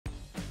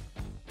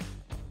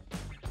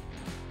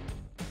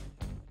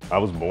I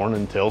was born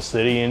in Tell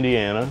City,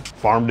 Indiana.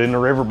 Farmed in the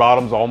river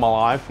bottoms all my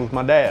life with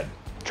my dad.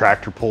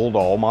 Tractor pulled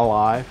all my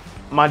life.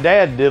 My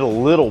dad did a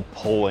little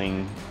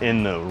pulling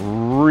in the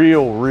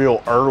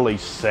real early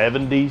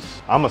 70s.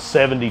 I'm a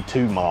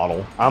 72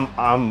 model.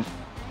 I'm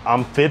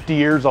 50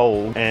 years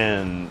old,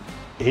 and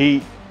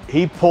he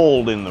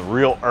pulled in the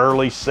real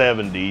early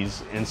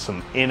 70s in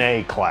some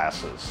NA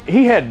classes.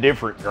 He had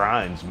different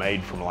grinds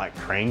made from like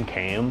crane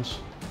cams.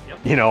 Yep.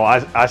 You know,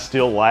 I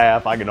still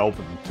laugh. I can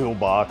open the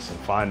toolbox and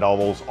find all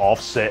those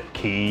offset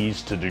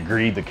keys to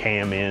degree the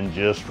cam in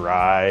just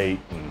right.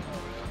 And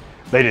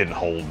they didn't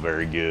hold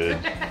very good.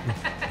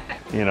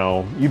 You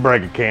know, you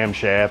break a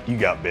camshaft, you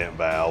got bent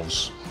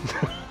valves.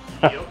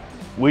 Yep.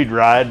 We'd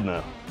ride in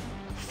a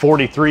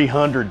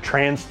 4300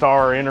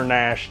 Transtar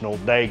International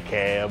day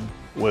cab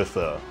with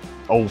a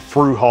old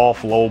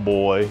Fruhoff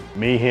lowboy.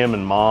 Me, him,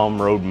 and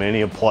Mom rode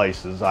many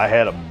places. I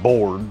had a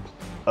board,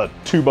 a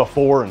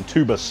 2x4 and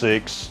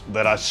 2x6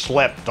 that I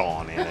slept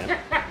on in it.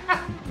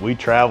 We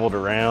traveled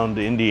around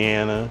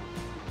Indiana.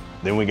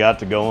 Then we got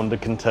to going to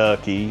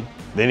Kentucky.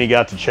 Then he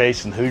got to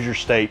chasing Hoosier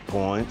State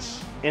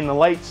points. In the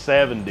late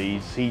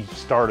 70s, he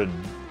started,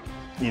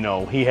 you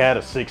know, he had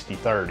a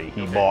 60-30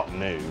 he bought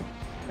new.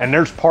 And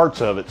there's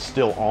parts of it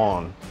still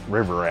on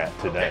River Rat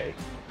today. Okay.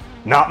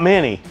 Not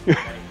many.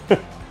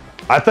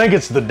 I think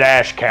it's the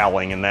dash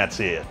cowling and that's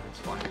it. That's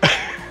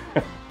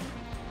fine.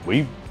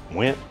 We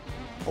went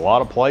a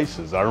lot of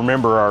places. I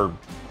remember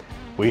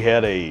we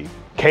had a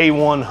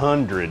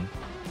K100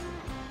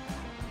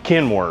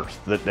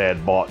 Kenworth that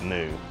Dad bought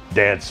new.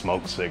 Dad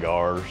smoked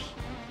cigars.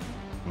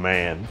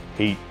 Man,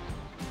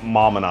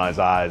 Mom and I's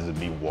eyes would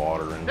be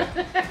watering.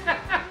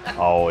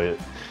 Oh,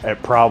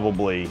 at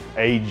probably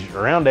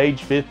around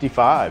age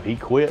 55, he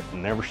quit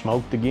and never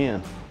smoked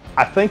again.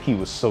 I think he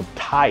was so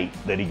tight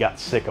that he got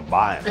sick of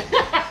buying them.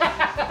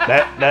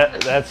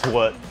 That's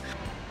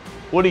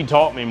what he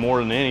taught me more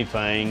than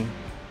anything.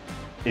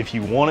 If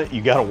you want it,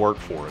 you got to work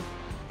for it.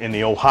 In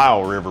the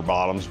Ohio river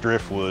bottoms,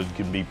 driftwood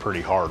can be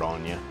pretty hard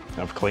on you.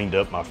 I've cleaned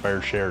up my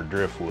fair share of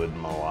driftwood in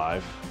my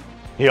life.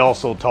 He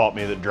also taught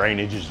me that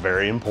drainage is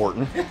very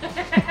important.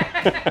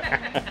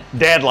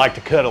 Dad liked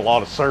to cut a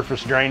lot of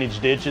surface drainage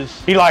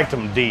ditches. He liked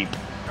them deep.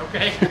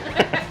 Okay.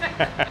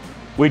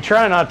 We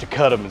try not to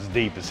cut them as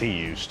deep as he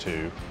used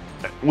to.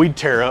 We'd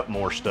tear up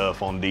more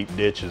stuff on deep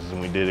ditches than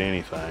we did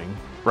anything.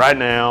 Right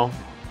now,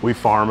 we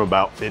farm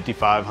about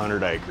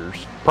 5,500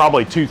 acres.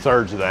 Probably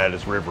 2/3 of that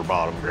is river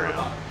bottom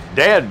ground.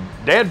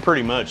 Dad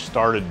pretty much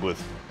started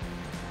with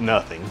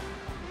nothing.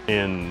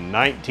 In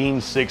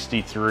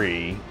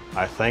 1963,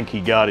 I think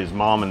he got his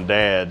mom and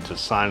dad to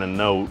sign a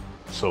note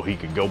so he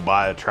could go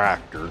buy a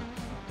tractor,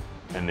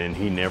 and then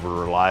he never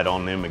relied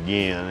on them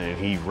again, and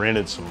he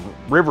rented some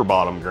river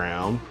bottom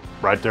ground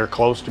right there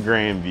close to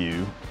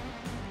Grandview.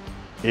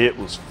 It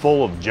was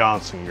full of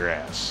Johnson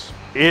grass.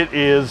 It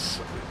is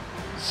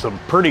some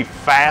pretty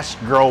fast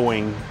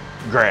growing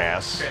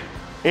grass. Okay.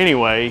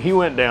 Anyway, he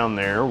went down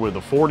there with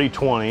a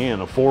 40/20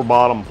 and a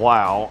 4-bottom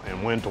plow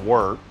and went to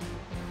work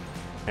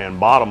and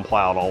bottom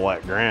plowed all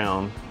that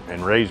ground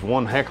and raised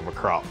one heck of a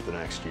crop the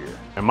next year.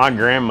 And my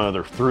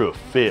grandmother threw a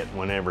fit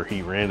whenever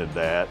he rented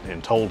that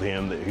and told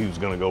him that he was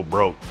gonna go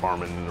broke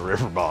farming in the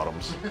river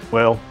bottoms.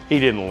 Well, he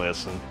didn't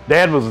listen.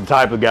 Dad was the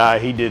type of guy,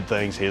 he did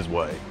things his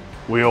way.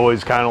 We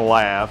always kind of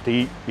laughed.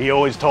 He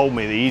always told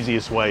me the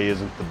easiest way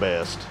isn't the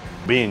best.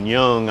 Being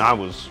young, I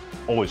was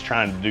always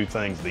trying to do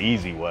things the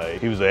easy way.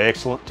 He was an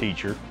excellent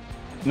teacher.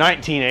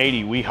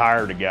 1980, we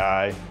hired a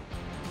guy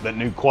that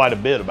knew quite a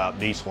bit about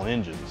diesel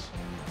engines.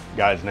 The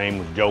guy's name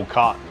was Joe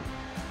Cotton.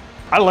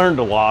 I learned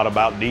a lot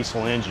about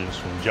diesel engines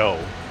from Joe.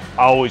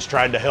 I always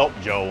tried to help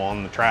Joe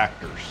on the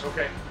tractors.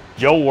 Okay.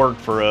 Joe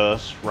worked for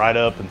us right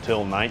up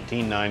until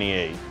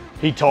 1998.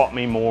 He taught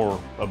me more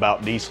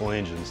about diesel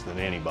engines than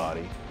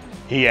anybody.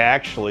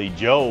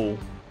 Joe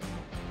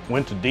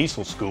went to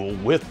diesel school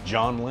with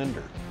John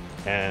Linder.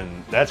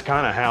 And that's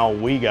kind of how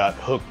we got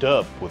hooked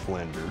up with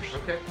Linders.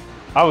 Okay.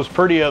 I was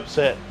pretty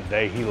upset the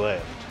day he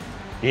left.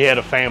 He had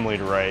a family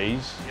to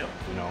raise. Yep.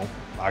 You know,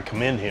 I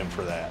commend him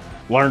for that.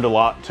 Learned a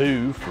lot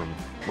too from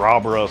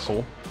Rob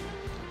Russell.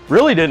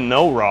 Really didn't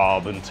know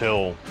Rob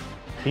until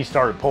he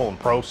started pulling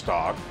pro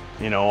stock.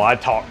 You know, I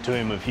talked to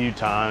him a few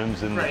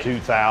times in the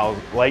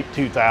late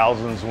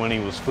 2000s when he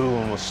was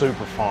fooling with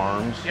Super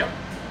Farms. Yep.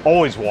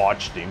 Always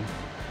watched him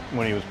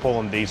when he was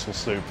pulling diesel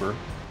super.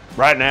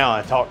 Right now,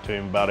 I talk to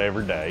him about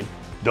every day.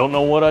 Don't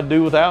know what I'd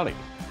do without him.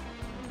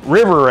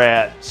 River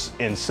Rat's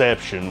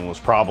inception was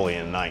probably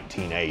in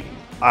 1980.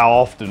 I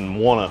often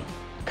want to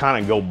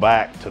kind of go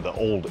back to the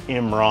old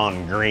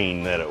Imron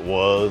green that it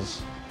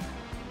was,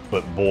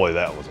 but boy,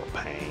 that was a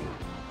pain.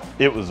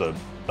 It was a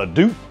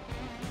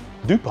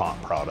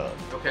DuPont product,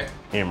 okay.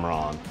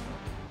 Imron,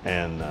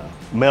 and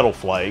metal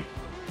flake.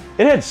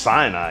 It had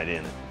cyanide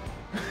in it.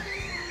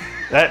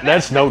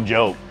 That's no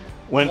joke.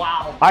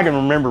 Wow. I can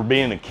remember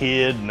being a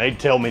kid and they'd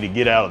tell me to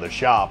get out of the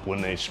shop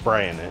when they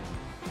spraying it.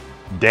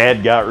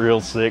 Dad got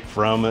real sick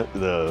from it.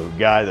 The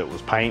guy that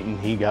was painting,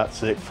 he got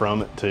sick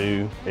from it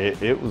too.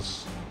 It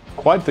was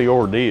quite the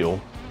ordeal.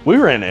 We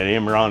ran that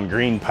Imron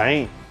green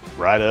paint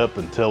right up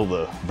until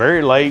the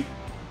very late,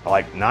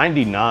 like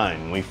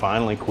 99, we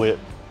finally quit.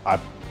 I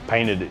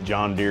painted it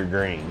John Deere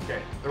green.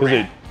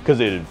 Okay. Because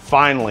it had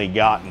finally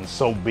gotten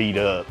so beat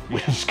up, we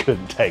just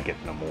couldn't take it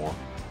no more.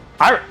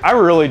 I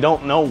really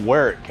don't know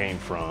where it came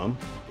from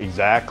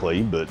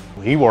exactly, but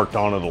he worked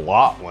on it a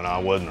lot when I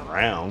wasn't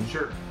around.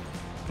 Sure.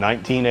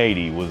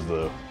 1980 was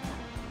the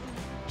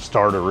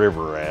start of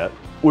River Rat.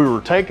 We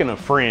were taking a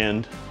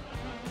friend,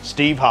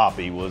 Steve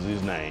Hoppy was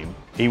his name.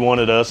 He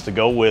wanted us to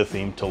go with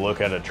him to look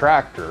at a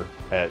tractor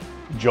at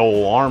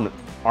Joel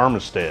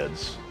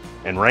Armistead's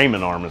and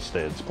Raymond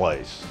Armistead's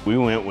place. We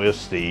went with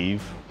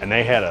Steve, and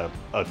they had a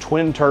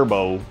twin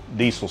turbo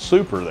diesel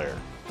super there.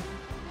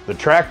 The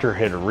tractor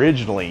had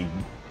originally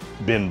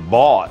been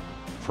bought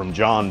from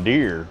John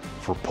Deere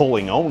for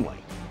pulling only.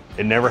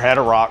 It never had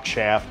a rock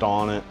shaft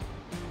on it.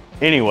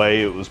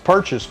 Anyway, it was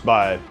purchased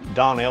by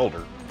Don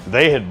Elder.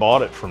 They had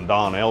bought it from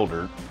Don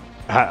Elder.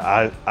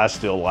 I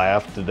still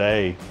laugh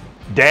today.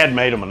 Dad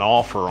made them an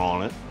offer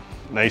on it.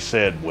 And they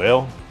said,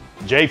 well,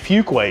 Jay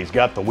Fuquay's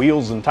got the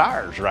wheels and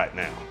tires right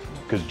now,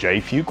 because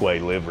Jay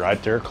Fuquay lived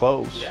right there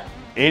close. Yeah.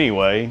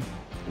 Anyway,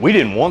 we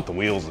didn't want the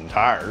wheels and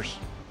tires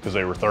because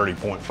they were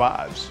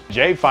 30.5s.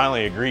 Jay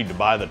finally agreed to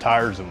buy the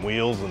tires and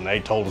wheels, and they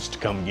told us to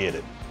come get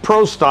it.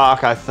 Pro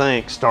Stock, I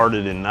think,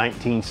 started in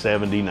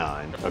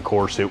 1979. Of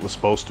course, it was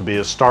supposed to be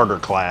a starter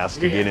class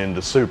to get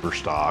into Super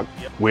Stock.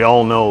 Yep. We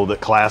all know that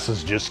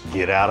classes just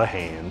get out of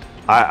hand.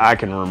 I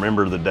can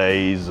remember the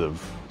days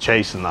of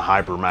chasing the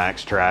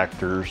Hypermax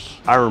tractors.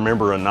 I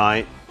remember a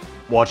night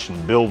watching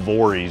Bill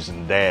Voorhees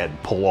and Dad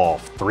pull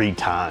off 3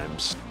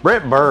 times.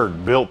 Brett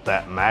Berg built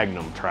that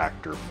Magnum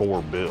tractor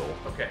for Bill.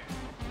 Okay.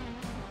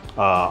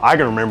 I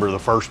can remember the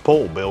first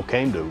pull Bill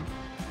came to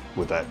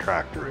with that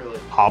tractor. Really?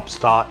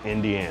 Hopstadt,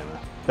 Indiana.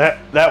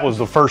 That was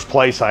the first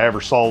place I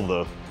ever saw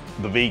the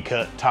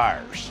V-cut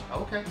tires.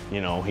 Okay. You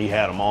know, he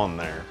had them on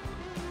there.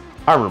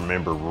 I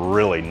remember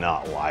really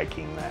not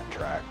liking that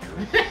tractor.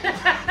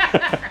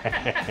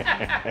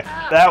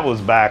 That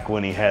was back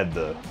when he had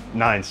the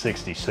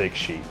 966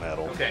 sheet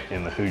metal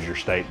in the Hoosier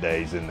State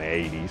days in the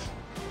 80s.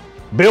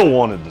 Bill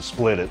wanted to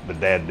split it,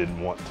 but Dad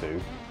didn't want to.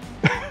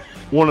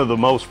 One of the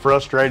most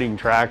frustrating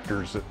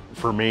tractors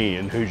for me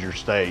in Hoosier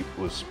State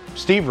was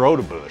Steve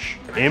Rodebush,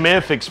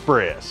 MF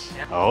Express.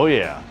 Oh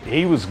yeah,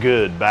 he was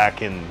good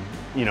back in,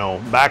 you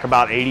know, back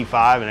about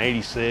 85 and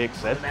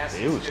 86.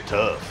 It was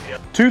tough.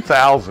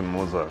 2000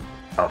 was a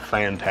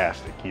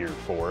fantastic year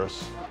for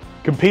us.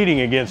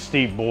 Competing against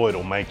Steve Boyd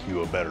will make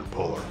you a better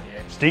puller.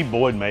 Steve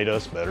Boyd made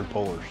us better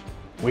pullers.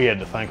 We had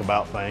to think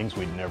about things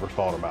we'd never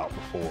thought about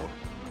before.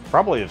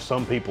 Probably if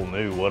some people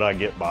knew what I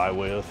get by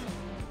with,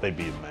 they'd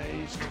be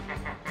amazed.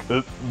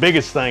 The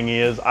biggest thing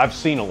is I've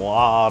seen a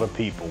lot of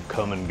people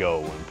come and go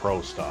in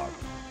Pro Stock.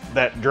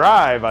 That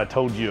drive I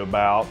told you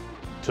about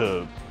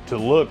to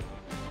look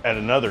at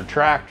another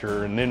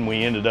tractor, and then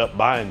we ended up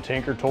buying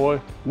Tinker Toy.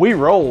 We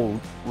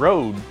rode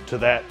to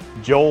that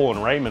Joel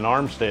and Raymond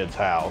Armstead's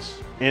house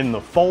in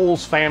the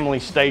Foles family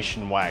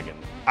station wagon.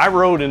 I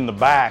rode in the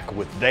back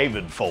with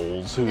David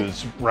Foles, who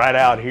is right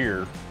out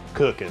here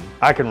cooking.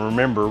 I can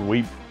remember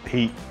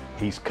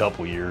he's a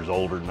couple years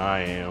older than I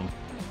am.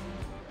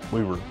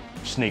 We were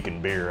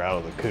sneaking beer out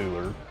of the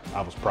cooler.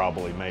 I was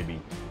probably maybe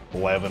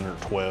 11 or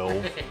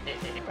 12.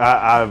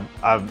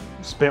 I've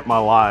spent my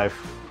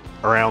life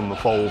around the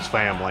Foles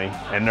family,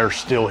 and they're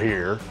still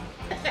here.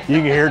 You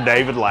can hear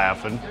David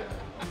laughing.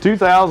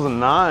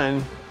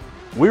 2009,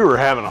 we were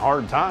having a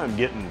hard time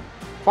getting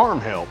farm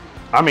help.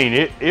 I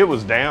mean, it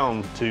was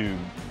down to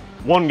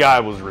one guy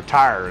was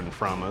retiring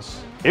from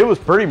us. It was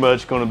pretty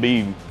much going to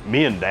be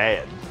me and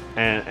Dad.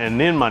 And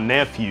then my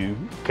nephew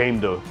came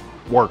to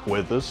work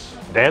with us.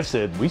 Dad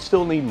said, we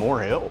still need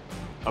more help.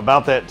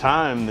 About that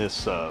time,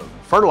 this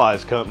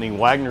fertilizer company,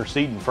 Wagner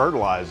Seed and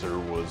Fertilizer,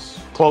 was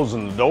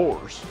closing the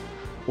doors.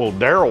 Well,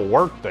 Daryl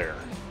worked there.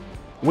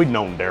 We'd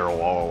known Daryl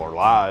all our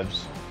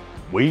lives.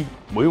 We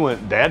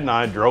went, Dad and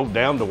I drove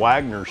down to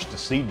Wagner's to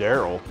see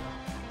Daryl,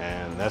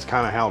 and that's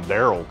kind of how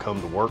Daryl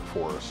come to work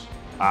for us.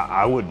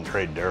 I wouldn't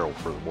trade Daryl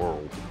for the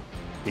world.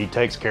 He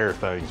takes care of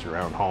things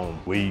around home.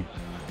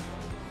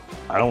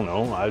 I don't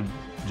know, I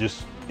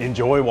just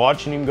enjoy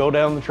watching him go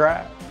down the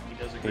track.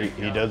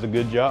 He does a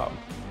good job.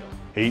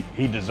 He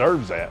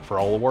deserves that for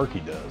all the work he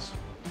does.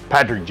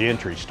 Patrick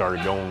Gentry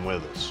started going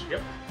with us.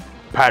 Yep.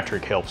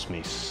 Patrick helps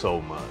me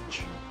so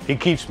much. He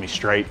keeps me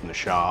straight in the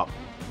shop,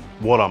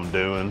 what I'm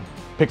doing,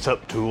 picks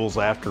up tools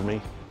after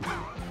me.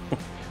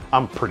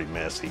 I'm a pretty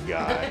messy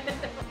guy.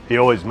 He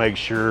always makes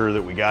sure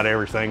that we got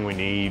everything we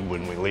need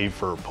when we leave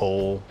for a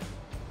pull.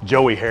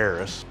 Joey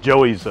Harris.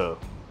 Joey's a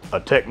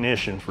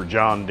technician for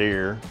John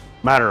Deere.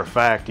 Matter of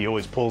fact, he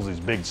always pulls his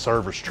big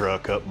service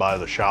truck up by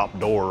the shop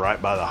door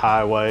right by the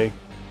highway,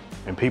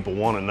 and people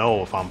want to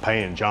know if I'm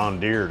paying John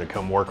Deere to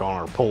come work on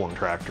our pulling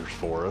tractors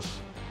for us.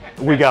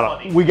 We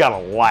got a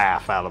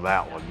laugh out of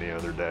that one the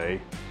other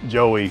day.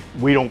 Joey,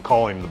 we don't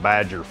call him the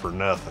Badger for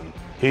nothing.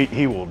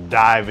 He will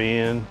dive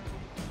in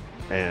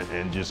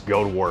and just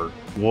go to work,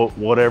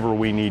 whatever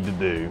we need to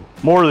do.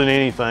 More than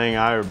anything,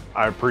 I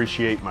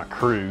appreciate my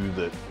crew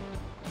that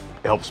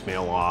helps me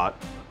a lot.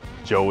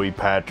 Joey,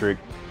 Patrick,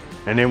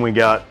 and then we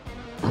got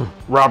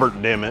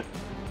Robert Dimmitt,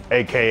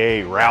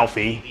 AKA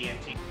Ralphie.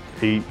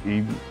 He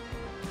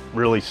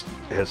really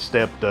has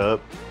stepped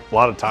up. A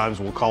lot of times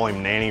we'll call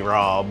him Nanny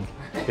Rob.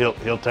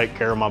 He'll take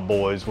care of my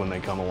boys when they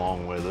come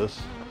along with us.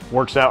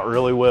 Works out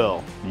really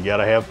well. You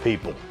gotta have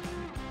people.